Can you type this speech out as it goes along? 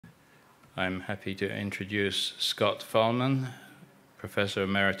I'm happy to introduce Scott Fahlman, Professor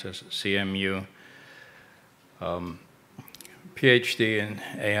Emeritus at CMU, PhD in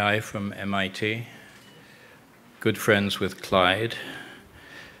AI from MIT, good friends with Clyde,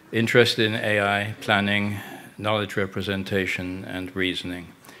 interested in AI planning, knowledge representation, and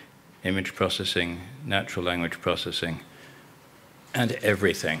reasoning, image processing, natural language processing, and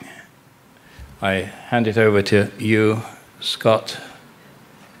everything. I hand it over to you, Scott.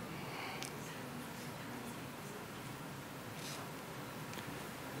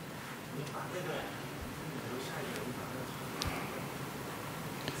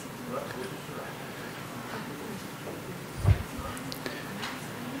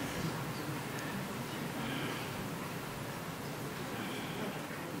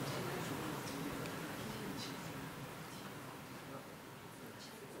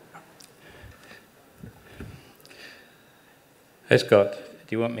 Hey, Scott, do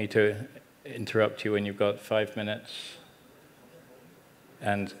you want me to interrupt you when you've got 5 minutes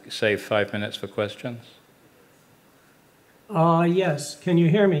and save 5 minutes for questions? Yes. Can you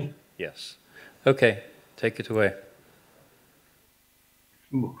hear me? Yes. Okay, take it away.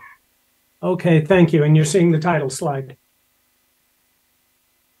 Okay, thank you. And you're seeing the title slide.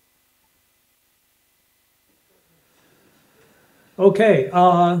 Okay.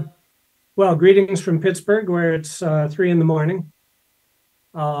 Well, greetings from Pittsburgh, where it's 3 in the morning.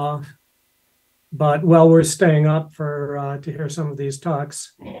 But well worth staying up for to hear some of these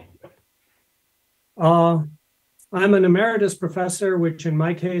talks. I'm an emeritus professor, which in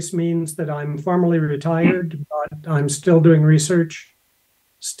my case means that I'm formally retired, but I'm still doing research,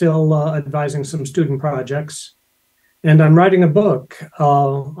 still advising some student projects. And I'm writing a book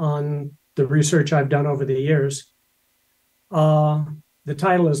on the research I've done over the years. The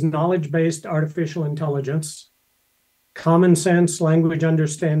title is Knowledge-Based Artificial Intelligence, Common Sense, Language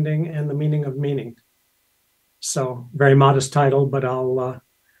Understanding, and the Meaning of Meaning. So very modest title, but I'll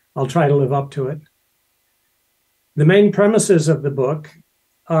try to live up to it. The main premises of the book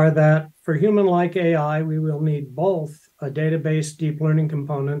are that for human-like AI, we will need both a database deep learning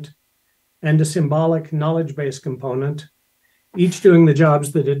component and a symbolic knowledge-based component, each doing the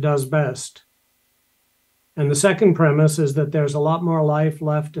jobs that it does best. And the second premise is that there's a lot more life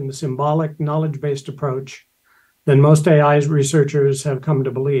left in the symbolic knowledge-based approach than most AI researchers have come to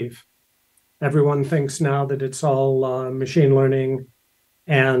believe. Everyone thinks now that it's all machine learning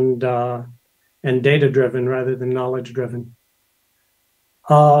and data-driven rather than knowledge-driven.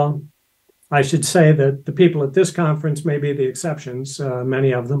 I should say that the people at this conference may be the exceptions,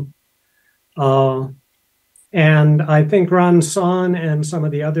 many of them. And I think Ron Son and some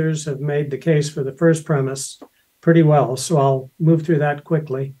of the others have made the case for the first premise pretty well, so I'll move through that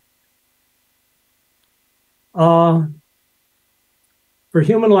quickly. For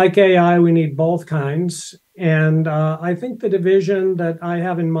human-like AI, we need both kinds. And I think the division that I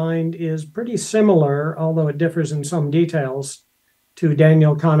have in mind is pretty similar, although it differs in some details, to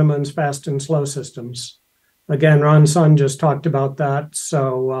Daniel Kahneman's fast and slow systems. Again, Ron Son just talked about that,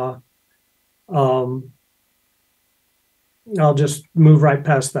 so I'll just move right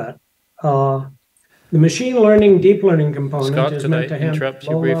past that. The machine learning, deep learning component Scott, is could meant I to handle interrupt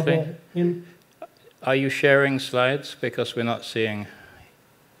you briefly? low-level. Are you sharing slides? Because we're not seeing.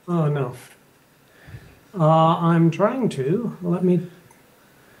 Oh, no. I'm trying to. Let me.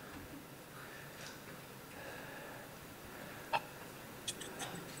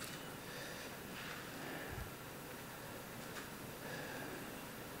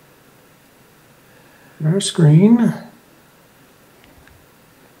 Our screen.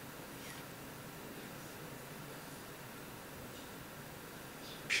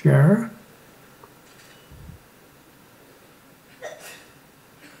 Share.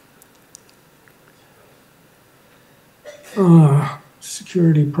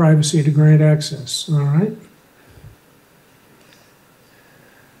 Security, privacy to grant access. All right.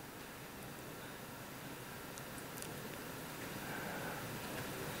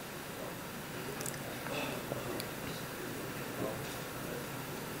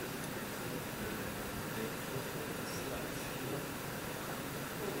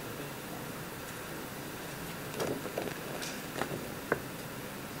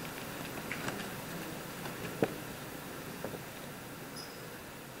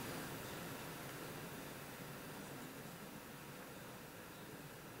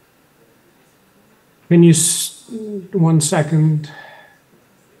 Can you, 1 second.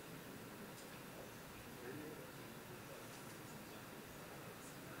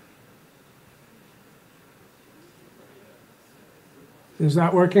 Is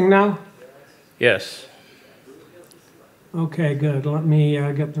that working now? Yes. Okay, good. Let me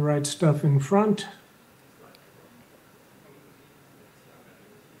get the right stuff in front.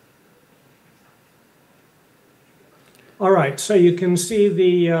 All right, so you can see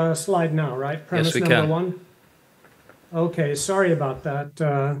the slide now, right? Premise Yes, we number can. one. Okay, sorry about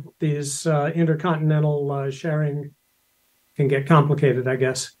that. These intercontinental sharing can get complicated, I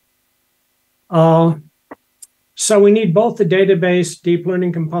guess. So we need both the database deep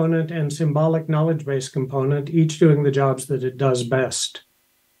learning component and symbolic knowledge base component, each doing the jobs that it does best.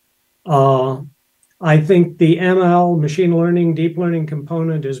 I think the ML, machine learning, deep learning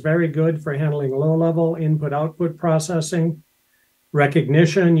component is very good for handling low-level input-output processing,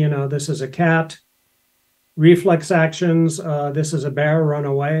 recognition, this is a cat, reflex actions, this is a bear, run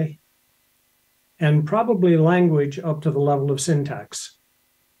away, and probably language up to the level of syntax.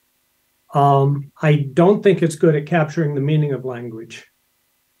 I don't think it's good at capturing the meaning of language.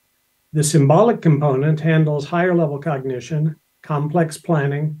 The symbolic component handles higher level cognition, complex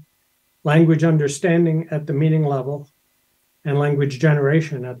planning, language understanding at the meaning level, and language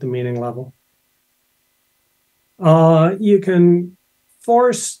generation at the meaning level. You can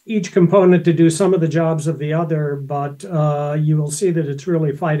force each component to do some of the jobs of the other, but you will see that it's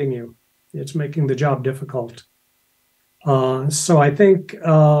really fighting you. It's making the job difficult. So I think,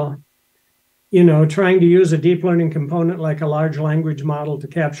 trying to use a deep learning component like a large language model to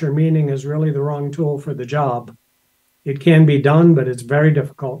capture meaning is really the wrong tool for the job. It can be done, but it's very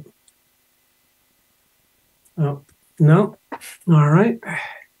difficult. Oh, no. All right.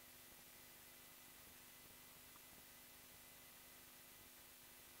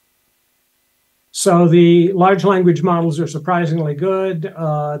 So the large language models are surprisingly good.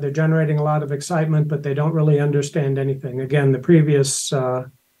 They're generating a lot of excitement, but they don't really understand anything. Again, the previous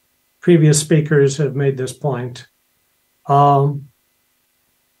speakers have made this point. The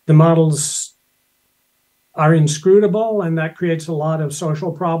models are inscrutable, and that creates a lot of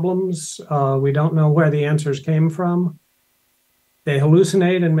social problems. We don't know where the answers came from. They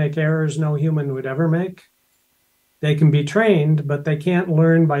hallucinate and make errors no human would ever make. They can be trained, but they can't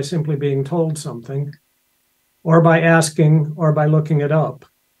learn by simply being told something, or by asking, or by looking it up.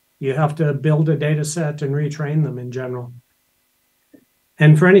 You have to build a data set and retrain them in general.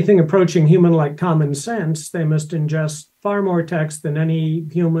 And for anything approaching human-like common sense, they must ingest far more text than any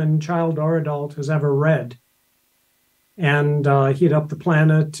human, child or adult, has ever read, and heat up the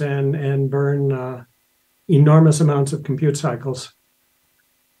planet and burn enormous amounts of compute cycles.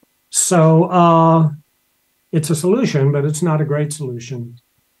 So it's a solution, but it's not a great solution.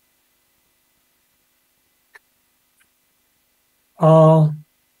 I'm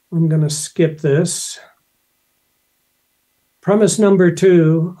going to skip this. Premise number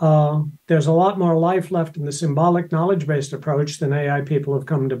two, there's a lot more life left in the symbolic knowledge-based approach than AI people have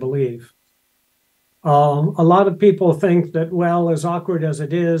come to believe. A lot of people think that, well, as awkward as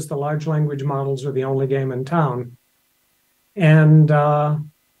it is, the large language models are the only game in town. And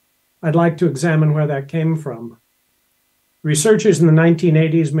I'd like to examine where that came from. Researchers in the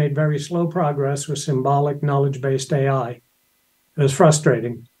 1980s made very slow progress with symbolic knowledge-based AI. It was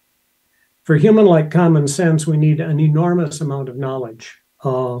frustrating. For human-like common sense, we need an enormous amount of knowledge,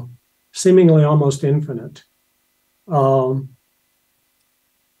 seemingly almost infinite. And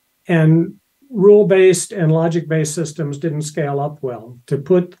rule-based and logic-based systems didn't scale up well. To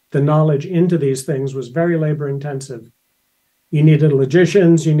put the knowledge into these things was very labor-intensive. You needed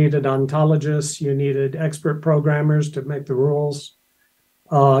logicians, you needed ontologists, you needed expert programmers to make the rules.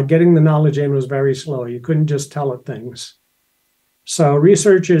 Getting the knowledge in was very slow. You couldn't just tell it things. So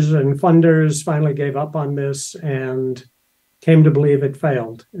researchers and funders finally gave up on this and came to believe it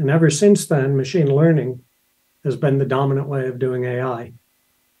failed. And ever since then, machine learning has been the dominant way of doing AI.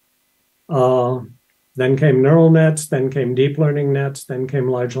 Then came neural nets, then came deep learning nets, then came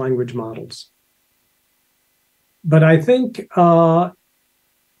large language models. But I think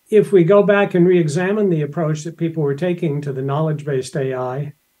if we go back and re-examine the approach that people were taking to the knowledge-based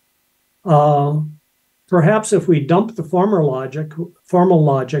AI, perhaps if we dump the formal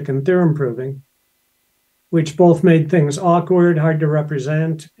logic and theorem proving, which both made things awkward, hard to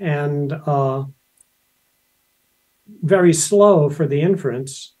represent, and very slow for the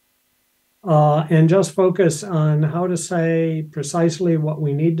inference, and just focus on how to say precisely what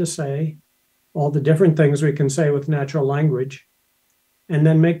we need to say, all the different things we can say with natural language, and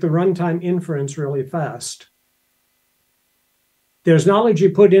then make the runtime inference really fast. There's knowledge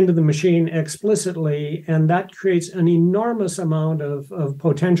you put into the machine explicitly, and that creates an enormous amount of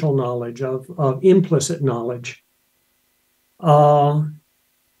potential knowledge, of implicit knowledge.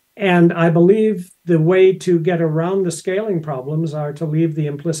 And I believe the way to get around the scaling problems are to leave the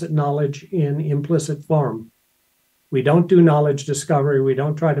implicit knowledge in implicit form. We don't do knowledge discovery. We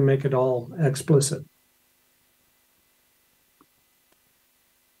don't try to make it all explicit.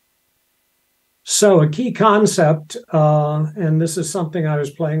 So a key concept, and this is something I was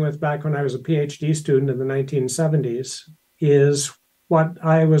playing with back when I was a PhD student in the 1970s, is what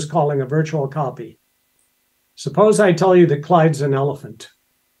I was calling a virtual copy. Suppose I tell you that Clyde's an elephant.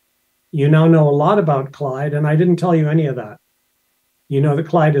 You now know a lot about Clyde, and I didn't tell you any of that. You know that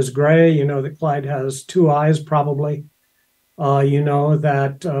Clyde is gray. You know that Clyde has 2 eyes, probably. You know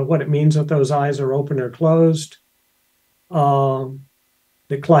that what it means that those eyes are open or closed.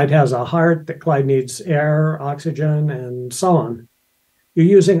 That Clyde has a heart, that Clyde needs air, oxygen, and so on. You're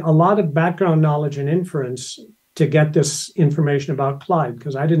using a lot of background knowledge and inference to get this information about Clyde,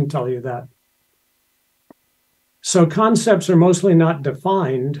 because I didn't tell you that. So concepts are mostly not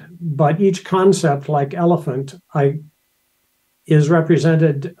defined, but each concept, like elephant, is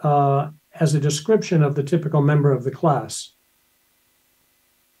represented as a description of the typical member of the class.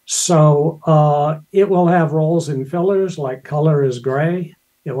 So it will have roles in fillers, like color is gray.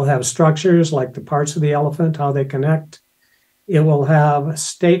 It will have structures, like the parts of the elephant, how they connect. It will have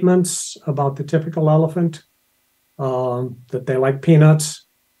statements about the typical elephant, that they like peanuts.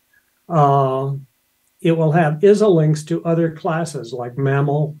 It will have links to other classes, like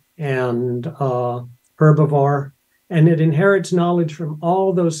mammal and herbivore, and it inherits knowledge from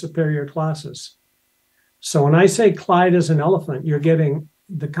all those superior classes. So when I say Clyde is an elephant, you're getting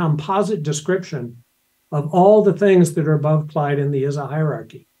the composite description of all the things that are above Clyde in the ISA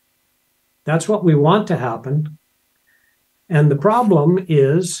hierarchy. That's what we want to happen. And the problem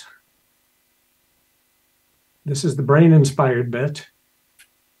is, this is the brain-inspired bit,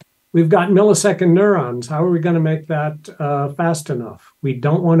 we've got millisecond neurons. How are we going to make that fast enough? We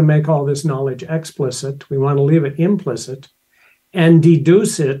don't want to make all this knowledge explicit. We want to leave it implicit and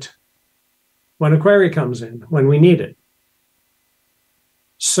deduce it when a query comes in, when we need it.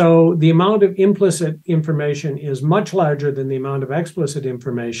 So the amount of implicit information is much larger than the amount of explicit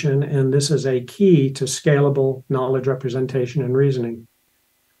information, and this is a key to scalable knowledge representation and reasoning.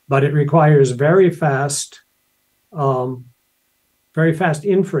 But it requires very fast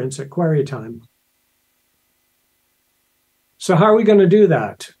inference at query time. So how are we going to do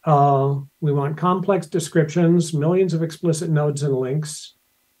that? We want complex descriptions, millions of explicit nodes and links,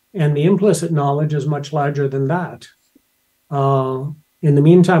 and the implicit knowledge is much larger than that. In the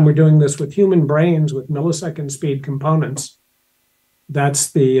meantime, we're doing this with human brains with millisecond speed components. That's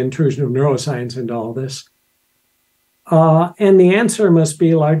the intrusion of neuroscience into all this. And the answer must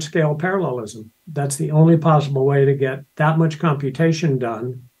be large-scale parallelism. That's the only possible way to get that much computation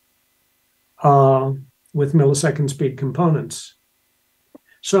done with millisecond speed components.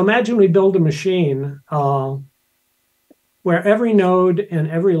 So imagine we build a machine where every node and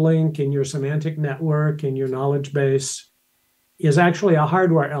every link in your semantic network, in your knowledge base, is actually a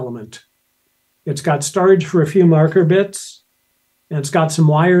hardware element. It's got storage for a few marker bits, and it's got some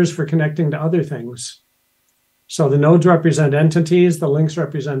wires for connecting to other things. So the nodes represent entities, the links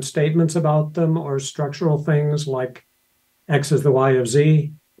represent statements about them or structural things like X is the Y of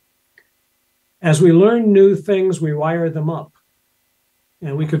Z. As we learn new things, we wire them up.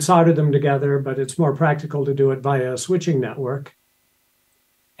 And we could solder them together, but it's more practical to do it via a switching network.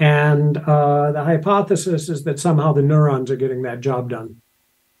 And the hypothesis is that somehow the neurons are getting that job done.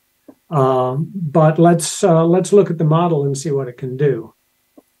 But let's look at the model and see what it can do.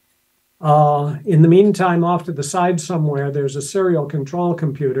 In the meantime, off to the side somewhere, there's a serial control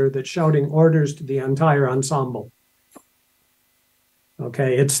computer that's shouting orders to the entire ensemble.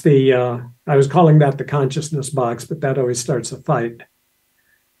 Okay, it's I was calling that the consciousness box, but that always starts a fight.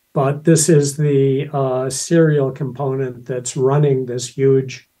 But this is the serial component that's running this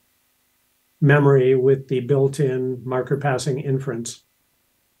huge memory with the built-in marker passing inference.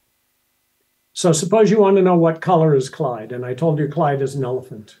 So suppose you want to know what color is Clyde, and I told you Clyde is an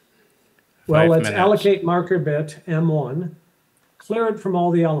elephant. Well, let's allocate marker bit M1, clear it from all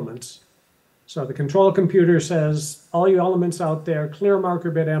the elements. So the control computer says, all you elements out there, clear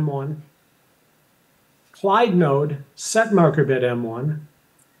marker bit M1. Clyde node, set marker bit M1.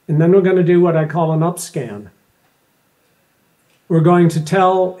 And then we're going to do what I call an upscan. We're going to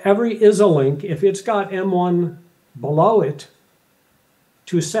tell every ISA link, if it's got M1 below it,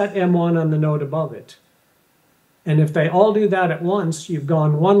 to set M1 on the node above it. And if they all do that at once, you've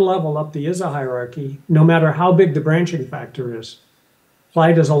gone one level up the ISA hierarchy, no matter how big the branching factor is.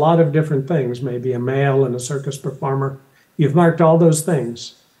 Clyde is a lot of different things, maybe a male and a circus performer. You've marked all those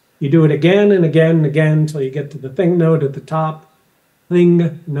things. You do it again and again and again until you get to the thing node at the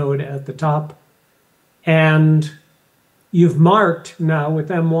top, and you've marked now with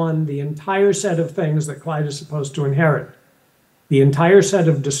M1 the entire set of things that Clyde is supposed to inherit, the entire set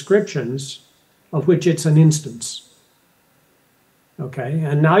of descriptions of which it's an instance. Okay,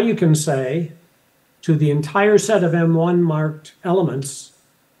 and now you can say to the entire set of M1 marked elements,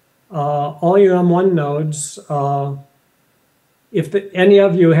 all your M1 nodes, if any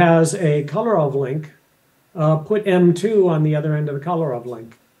of you has a color of link, put M2 on the other end of the color of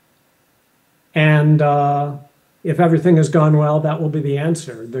link. And if everything has gone well, that will be the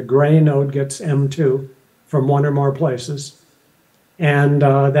answer. The gray node gets M2 from one or more places. And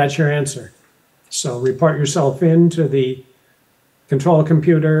that's your answer. So report yourself into the control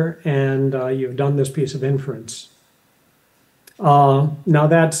computer, and you've done this piece of inference. Now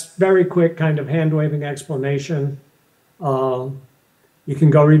that's very quick kind of hand-waving explanation. You can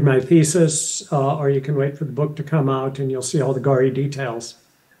go read my thesis, or you can wait for the book to come out and you'll see all the gory details.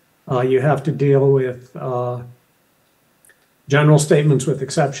 You have to deal with general statements with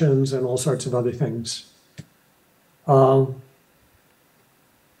exceptions and all sorts of other things.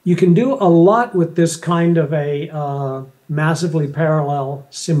 You can do a lot with this kind of a massively parallel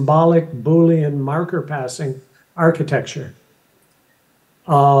symbolic Boolean marker passing architecture.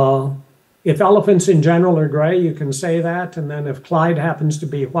 If elephants in general are gray, you can say that, and then if Clyde happens to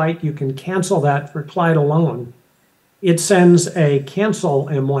be white, you can cancel that for Clyde alone. It sends a cancel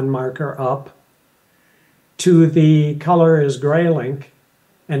M1 marker up to the color is gray link,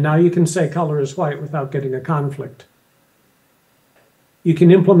 and now you can say color is white without getting a conflict. You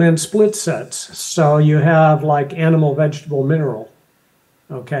can implement split sets, so you have like animal, vegetable, mineral.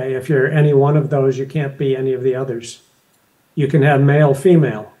 Okay, if you're any one of those, you can't be any of the others. You can have male,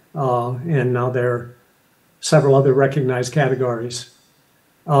 female, and now there are several other recognized categories.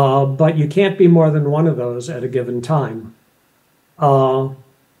 But you can't be more than one of those at a given time.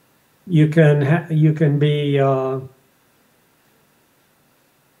 You can be,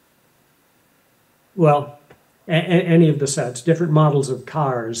 well, any of the sets, different models of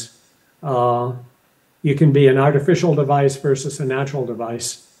cars. You can be an artificial device versus a natural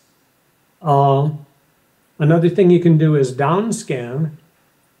device. Another thing you can do is downscan.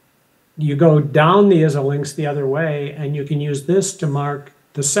 You go down the isolinks the other way, and you can use this to mark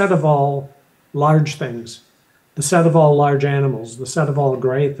the set of all large things, the set of all large animals, the set of all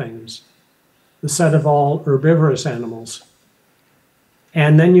gray things, the set of all herbivorous animals.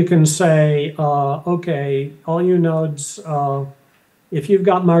 And then you can say, okay, all you nodes, if you've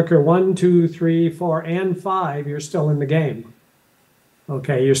got marker 1, 2, 3, 4, and 5, you're still in the game.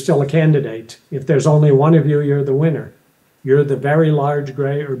 Okay, you're still a candidate. If there's only one of you, you're the winner. You're the very large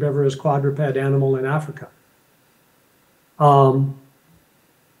gray herbivorous quadruped animal in Africa.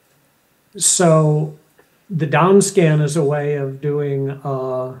 So the downscan is a way of doing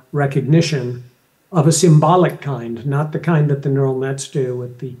recognition of a symbolic kind, not the kind that the neural nets do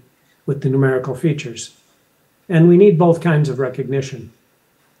with the numerical features. And we need both kinds of recognition.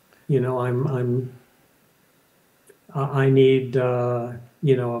 You know, I need,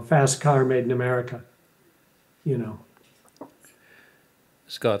 you know, a fast car made in America, you know.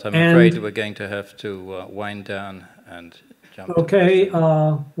 Scott, I'm afraid we're going to have to wind down and jump. Okay,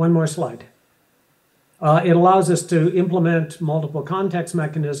 one more slide. It allows us to implement multiple context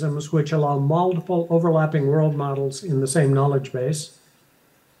mechanisms which allow multiple overlapping world models in the same knowledge base.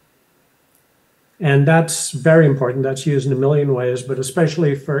 And that's very important. That's used in a million ways, but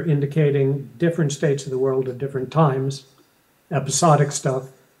especially for indicating different states of the world at different times, episodic stuff.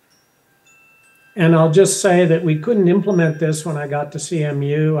 And I'll just say that we couldn't implement this when I got to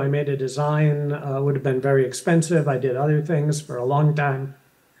CMU. I made a design, would have been very expensive. I did other things for a long time.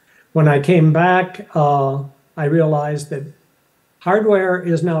 When I came back, I realized that hardware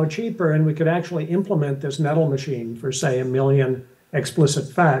is now cheaper and we could actually implement this Nettle machine for, say, 1 million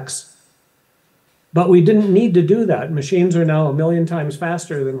explicit facts. But we didn't need to do that. Machines are now 1 million times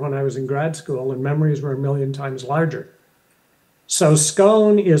faster than when I was in grad school, and memories were 1 million times larger. So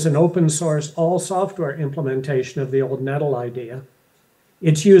Scone is an open source, all software implementation of the old Nettle idea.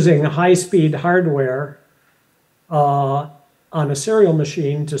 It's using high-speed hardware on a serial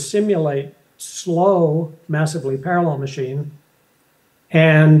machine to simulate slow, massively parallel machine.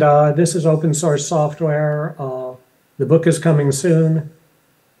 And this is open source software. The book is coming soon.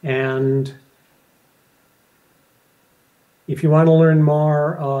 And if you want to learn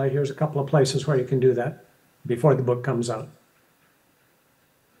more, here's a couple of places where you can do that before the book comes out.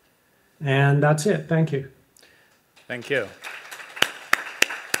 And that's it. Thank you. Thank you.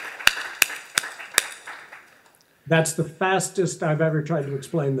 That's the fastest I've ever tried to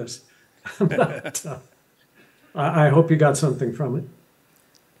explain this. But, I hope you got something from it.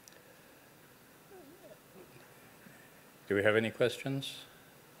 Do we have any questions?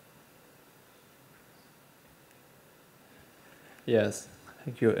 Yes,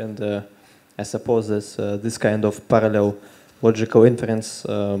 thank you. And I suppose this kind of parallel logical inference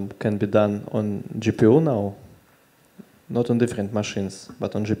can be done on GPU now, not on different machines,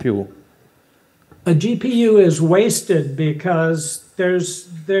 but on GPU. A GPU is wasted because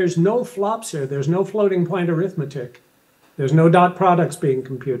there's no flops here. There's no floating point arithmetic. There's no dot products being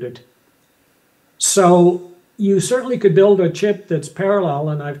computed. So you certainly could build a chip that's parallel,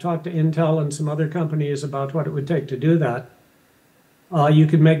 and I've talked to Intel and some other companies about what it would take to do that. You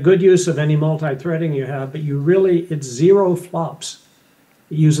could make good use of any multi-threading you have, but it's zero flops.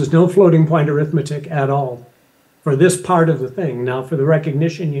 It uses no floating point arithmetic at all for this part of the thing. Now, for the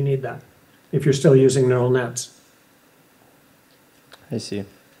recognition, you need that if you're still using neural nets. I see.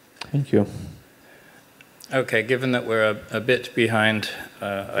 Thank you. Okay, given that we're a bit behind,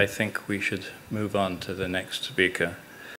 I think we should move on to the next speaker.